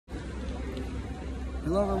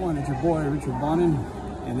Hello everyone, it's your boy Richard Bonnin,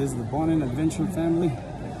 and this is the Bonnin Adventure family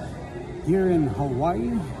here in Hawaii,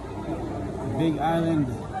 the big island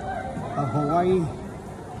of Hawaii,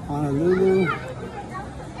 Honolulu,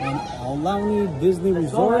 and Aulani Disney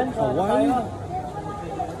Resort, Hawaii.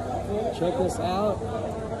 Check us out.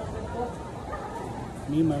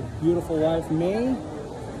 Me and my beautiful wife May,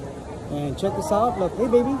 and check this out. Look, hey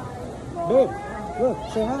baby, babe, look,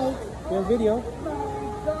 say hi. You're on video.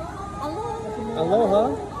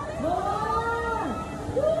 Aloha.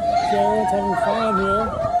 Sharon's having fun here.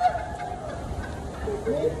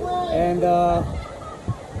 And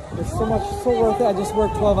it's so worth it. I just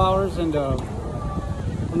worked 12 hours and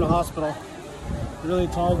from the hospital. Really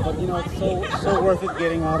tired, but you know, it's so worth it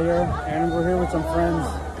getting out here. And we're here with some friends.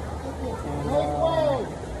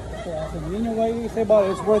 And you know what you say about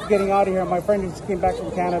it? It's worth getting out of here. My friend just came back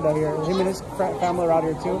from Canada here. Him and his family are out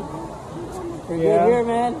here too. Pretty good here,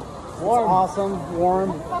 man. Warm. It's awesome, warm.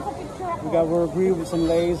 We're agreed with some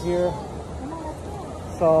lays here.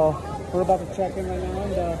 So we're about to check in right now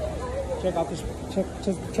and check out this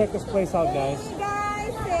check this place out, guys.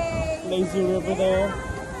 Lazy River there.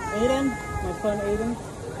 Aiden, my son Aiden.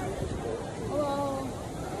 Hello.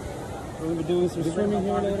 We're gonna be doing some swimming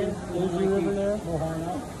here later. Lazy River there.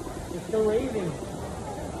 It's still raining.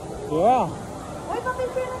 Yeah.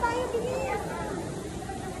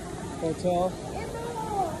 Hotel.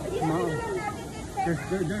 There's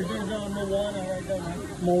Moana right there, man.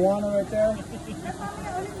 Moana right there.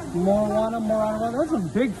 Moana. That's some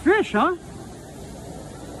big fish, huh?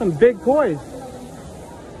 Some big koi.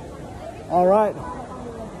 All right.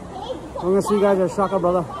 I'm gonna see you guys at Shaka,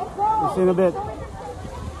 brother. We'll see you in a bit.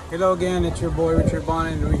 Hello again, it's your boy Richard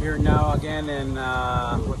Bonnin. We're here now again in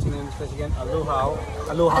what's the name of this place again? Aloha.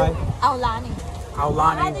 Aulani.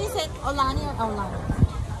 Aulani. How do you say Aulani or Aulani?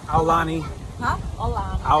 Aulani. Huh?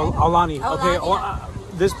 Aulani. Aulani. Okay. Yeah.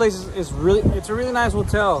 This place is really, it's a really nice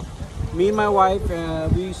hotel. Me and my wife,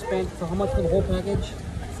 we spent for how much for the whole package?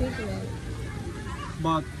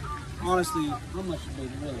 But honestly, how much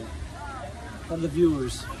really? For the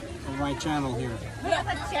viewers of my channel here. You have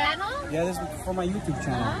a channel? Yeah, this is for my YouTube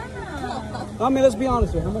channel. Oh. I mean, let's be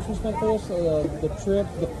honest here. How much we spent for this? The trip,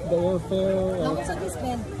 the airfare? How much have you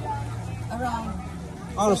spent? Around?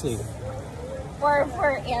 Honestly. For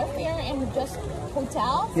airfare and just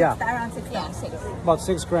hotel? Yeah. Around 6. Yeah, 6. About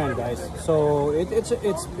 6 grand, guys. So it's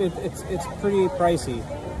pretty pricey.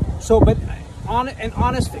 So, but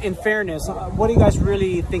in fairness, what do you guys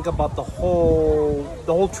really think about the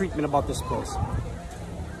whole treatment about this place?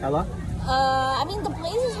 Ella? I mean, the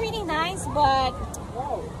place is really nice, but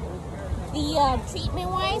the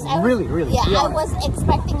treatment-wise, Really? Yeah, I was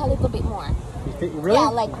expecting a little bit more. Really? Yeah,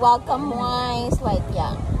 like welcome-wise, like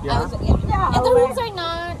yeah. Yeah? And the rooms are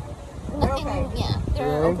not nothing. Okay. Yeah,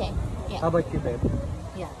 they're Really? okay. Yeah. How about you, babe?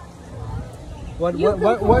 Yeah. What do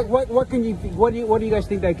you guys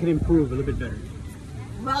think that could improve a little bit better?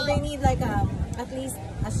 Well, they need like at least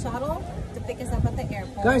a shuttle to pick us up at the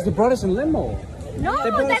airport. Guys, they brought us in limo. No, They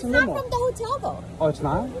brought us that's in not limo. from the hotel though. Oh, it's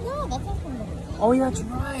not? No, that's not from the hotel. Oh, yeah, that's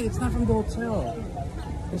right. It's not from the hotel.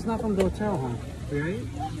 It's not from the hotel, huh? Right?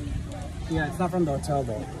 Yeah, it's not from the hotel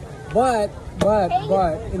though. But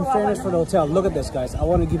in fairness for the hotel, look at this, guys. I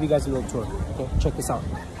want to give you guys a little tour. Okay, check this out.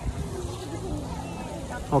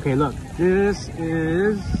 Okay, look. This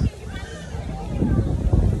is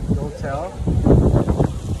the hotel.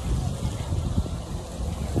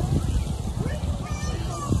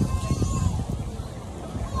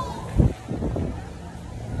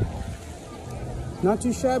 Not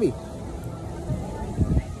too shabby.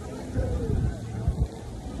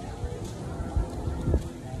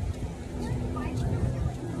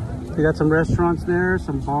 We got some restaurants there,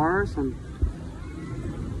 some bars,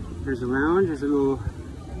 there's a lounge, there's a little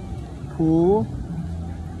pool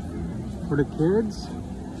for the kids.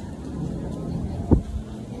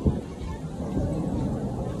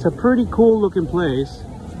 It's a pretty cool looking place.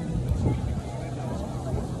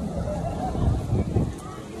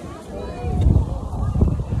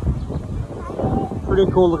 Pretty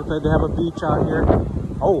cool looking place. They have a beach out here.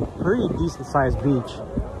 Oh, pretty decent sized beach.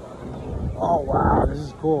 Oh wow, this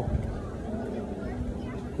is cool.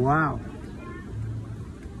 Wow.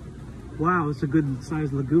 Wow, it's a good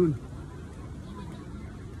sized lagoon.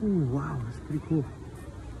 Oh wow, that's pretty cool.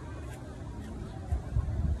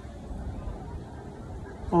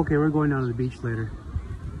 Okay, we're going down to the beach later.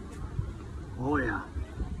 Oh yeah.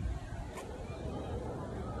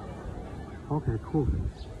 Okay, cool.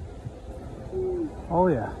 Oh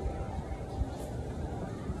yeah.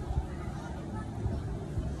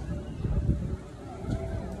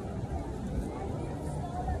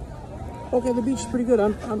 Okay, the beach is pretty good.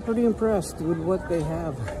 I'm pretty impressed with what they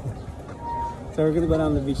have. So we're gonna go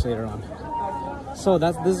down to the beach later on. So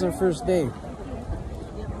this is our first day.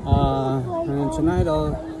 And tonight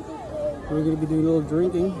we're gonna be doing a little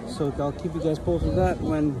drinking. So I'll keep you guys posted with that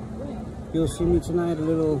when you'll see me tonight. Doing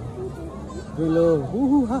a little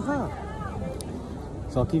woohoo ha ha.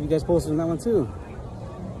 So I'll keep you guys posted on that one too.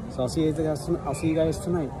 So I'll see you guys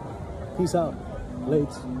tonight. Peace out. Late.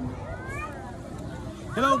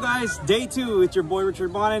 Hello guys, day 2. It's your boy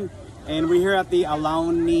Richard Bonnin, and we're here at the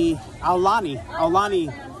Aulani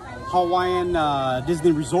Hawaiian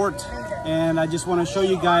Disney Resort. And I just want to show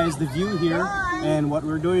you guys the view here and what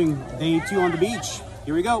we're doing day 2 on the beach.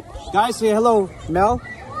 Here we go. Guys, say hello. Mel.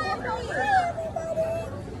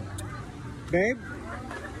 Babe.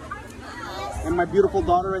 And my beautiful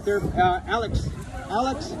daughter right there. Alex.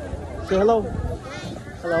 Alex. Say hello.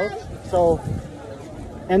 Hello. So,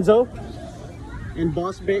 Enzo. And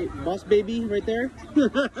boss baby right there.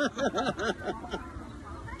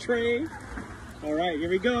 Trey. All right, here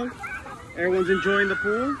we go. Everyone's enjoying the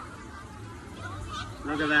pool.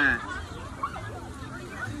 Look at that.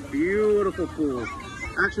 Beautiful pool.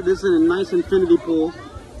 Actually, this is a nice infinity pool.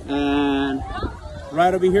 And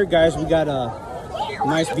right over here, guys, we got a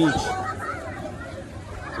nice beach.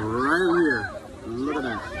 Right over here. Look at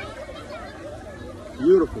that.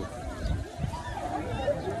 Beautiful.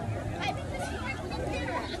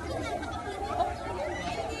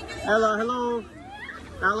 Hello, hello,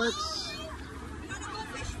 Alex.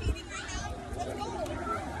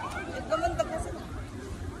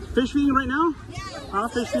 Fish feeding right now? Yeah.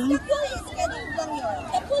 Fish feeding? The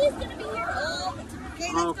pool is gonna be here all the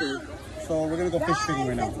time. Oh, okay. So we're gonna go fish feeding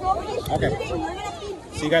right now. Okay.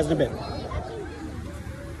 See you guys in a bit.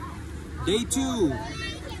 Day 2.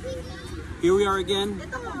 Here we are again.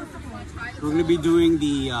 We're gonna be doing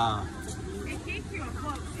the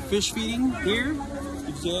fish feeding here.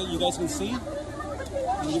 You guys can see.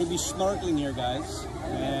 We're gonna be snorkeling here, guys.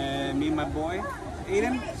 And me and my boy,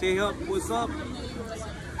 Aiden, say up. What's up?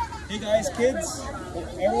 Hey guys, kids.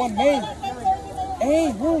 Everyone,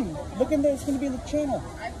 hey, boom. Look in there. It's gonna be in the channel.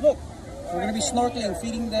 Look, we're gonna be snorkeling,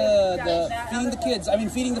 feeding the kids. I mean,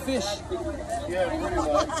 feeding the fish.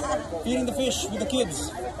 Feeding the fish with the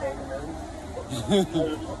kids.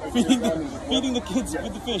 feeding the kids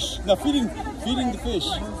with the fish. No, feeding the fish.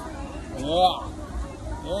 Yeah.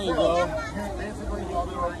 There you go.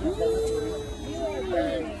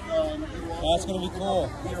 That's gonna be cool.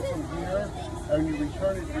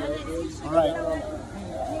 All right.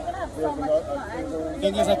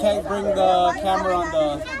 Thing is, I can't bring the camera on the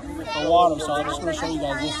water, so I'm just gonna show you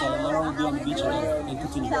guys this. So later on we'll be on the beach and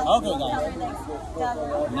continue. Okay,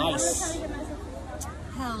 guys. Nice.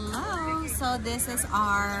 Hello. So this is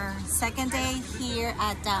our second day here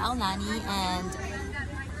at Aulani, and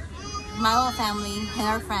my whole family and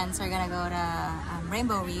our friends are gonna go to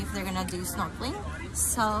Rainbow Reef. They're gonna do snorkeling.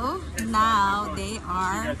 So now they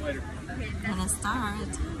are gonna start.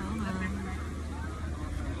 Hold on.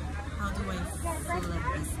 How do I flip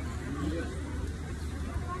this thing?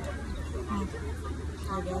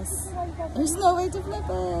 I guess there's no way to flip it.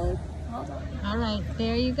 Hold on. All right,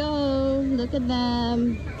 there you go. Look at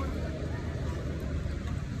them.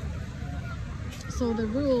 So the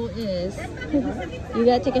rule is you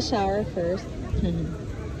gotta take a shower first.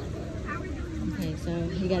 Okay, so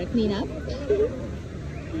you gotta clean up.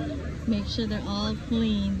 Make sure they're all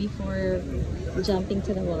clean before jumping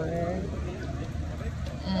to the water.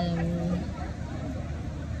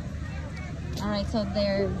 All right, so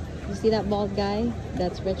there, you see that bald guy?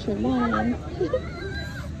 That's Richard Bonnin.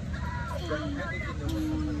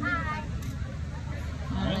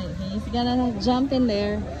 All right, he's gonna jump in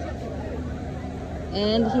there.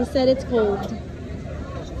 And he said it's cold.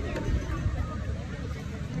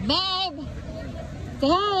 Babe! Say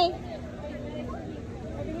hi!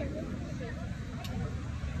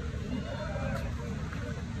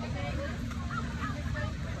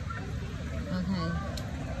 Okay.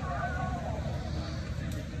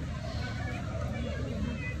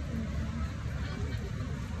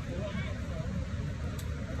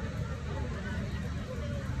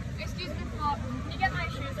 Excuse me, Pop. Can you get my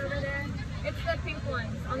shoes over there? It's the pink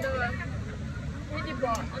ones on the mini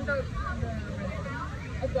bra, on the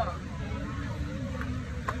bra.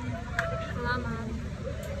 Salamat.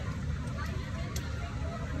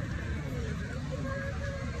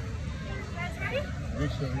 You guys ready?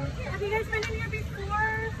 Have you guys been in here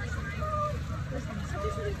before? So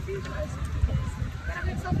this is a few guys. Gotta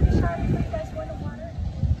make myself in the shower before you guys go in the water.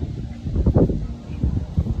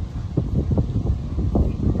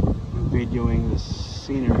 Videoing the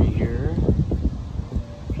scenery here.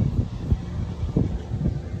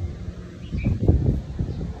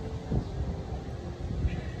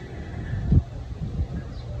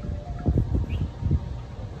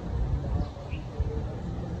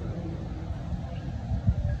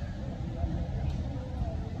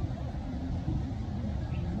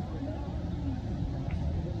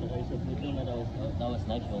 So if we think that was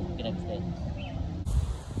natural, we can extend.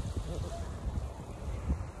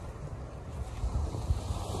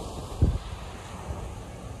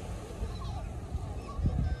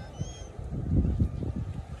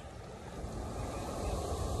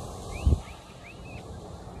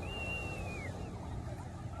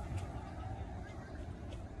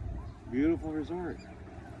 Beautiful resort.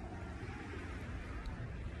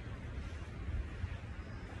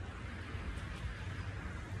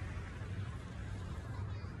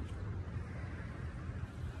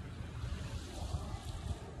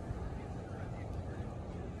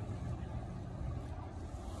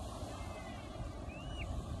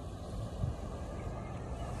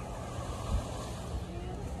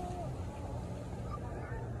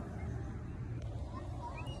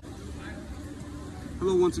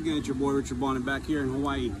 Hello once again, it's your boy Richard Bonnin back here in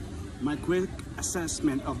Hawaii. My quick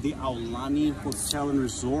assessment of the Aulani Hotel and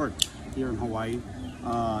Resort here in Hawaii. Me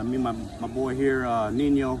and my boy here,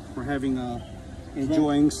 Nino, we're having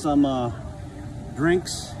enjoying some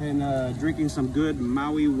drinks and drinking some good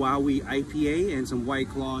Maui Wowie IPA and some White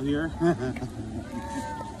Claw here.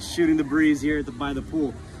 Shooting the breeze here by the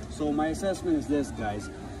pool. So my assessment is this, guys.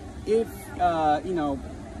 If you know,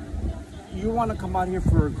 you want to come out here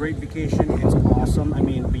for a great vacation, it's awesome. I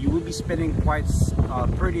mean, but you will be spending quite a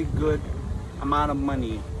pretty good amount of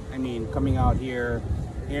money. I mean, coming out here,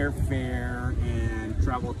 airfare and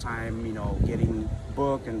travel time, you know, getting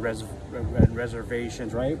booked and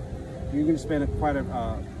reservations, right? You're going to spend quite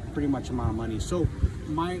a pretty much amount of money. So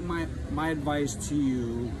my advice to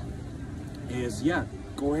you is, yeah,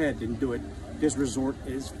 go ahead and do it. This resort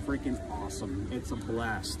is freaking awesome. It's a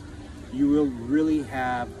blast. You will really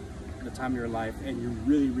have the time of your life, and you're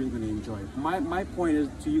really going to enjoy it. My point is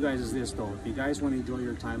to you guys is this though: if you guys want to enjoy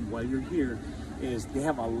your time while you're here, is they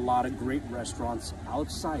have a lot of great restaurants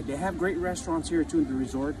outside. They have great restaurants here too in the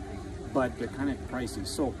resort, but they're kind of pricey.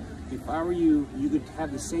 So if I were you, you could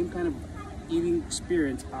have the same kind of eating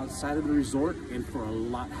experience outside of the resort and for a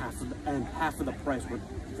lot half of the price for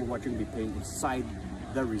what you're gonna be paying inside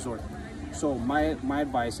the resort. So my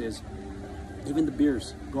advice is, even the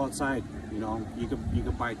beers, go outside. You know, you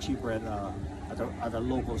could buy cheaper at the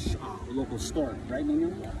local store, right,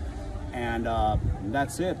 Nino? And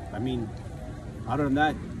that's it. I mean, other than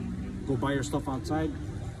that, go buy your stuff outside,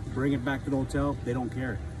 bring it back to the hotel. They don't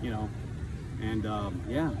care, you know. And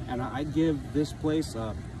yeah, and I give this place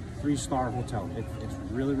a 3-star hotel. It's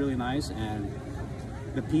really nice, and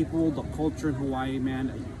the people, the culture in Hawaii,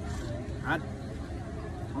 man.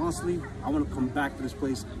 Honestly, I want to come back to this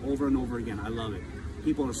place over and over again. I love it.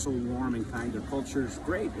 People are so warm and kind. Their culture is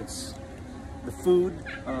great. It's the food.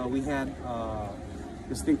 We had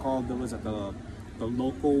this thing called the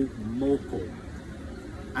local moco.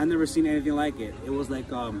 I've never seen anything like it. It was like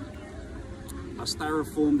a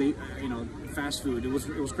styrofoam, you know, fast food. It was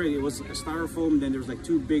crazy. It was a styrofoam. Then there was like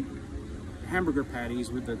 2 big hamburger patties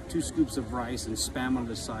with the 2 scoops of rice and spam on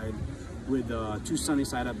the side, with 2 sunny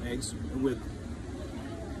side up eggs, with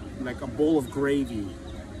like a bowl of gravy,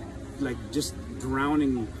 like just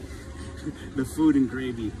drowning the food in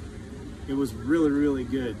gravy. It was really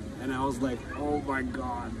good, and I was like, oh my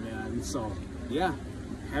god, man. So yeah,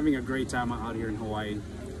 having a great time out here in Hawaii.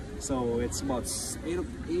 So it's about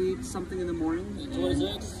 8 something in the morning.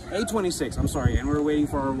 8:26. I'm sorry, and we're waiting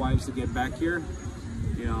for our wives to get back here.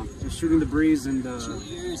 You know, just shooting the breeze and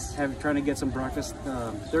trying to get some breakfast.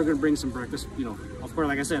 They're gonna bring some breakfast, you know, of course,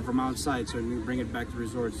 like I said, from outside, so we bring it back to the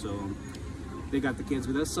resort. So they got the kids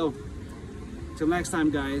with us. So till next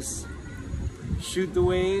time, guys, shoot the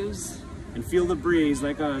waves and feel the breeze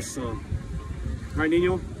like us. So, right,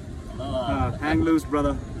 Nino? Hang loose,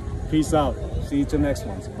 brother. Peace out. See you till next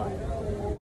one. Bye.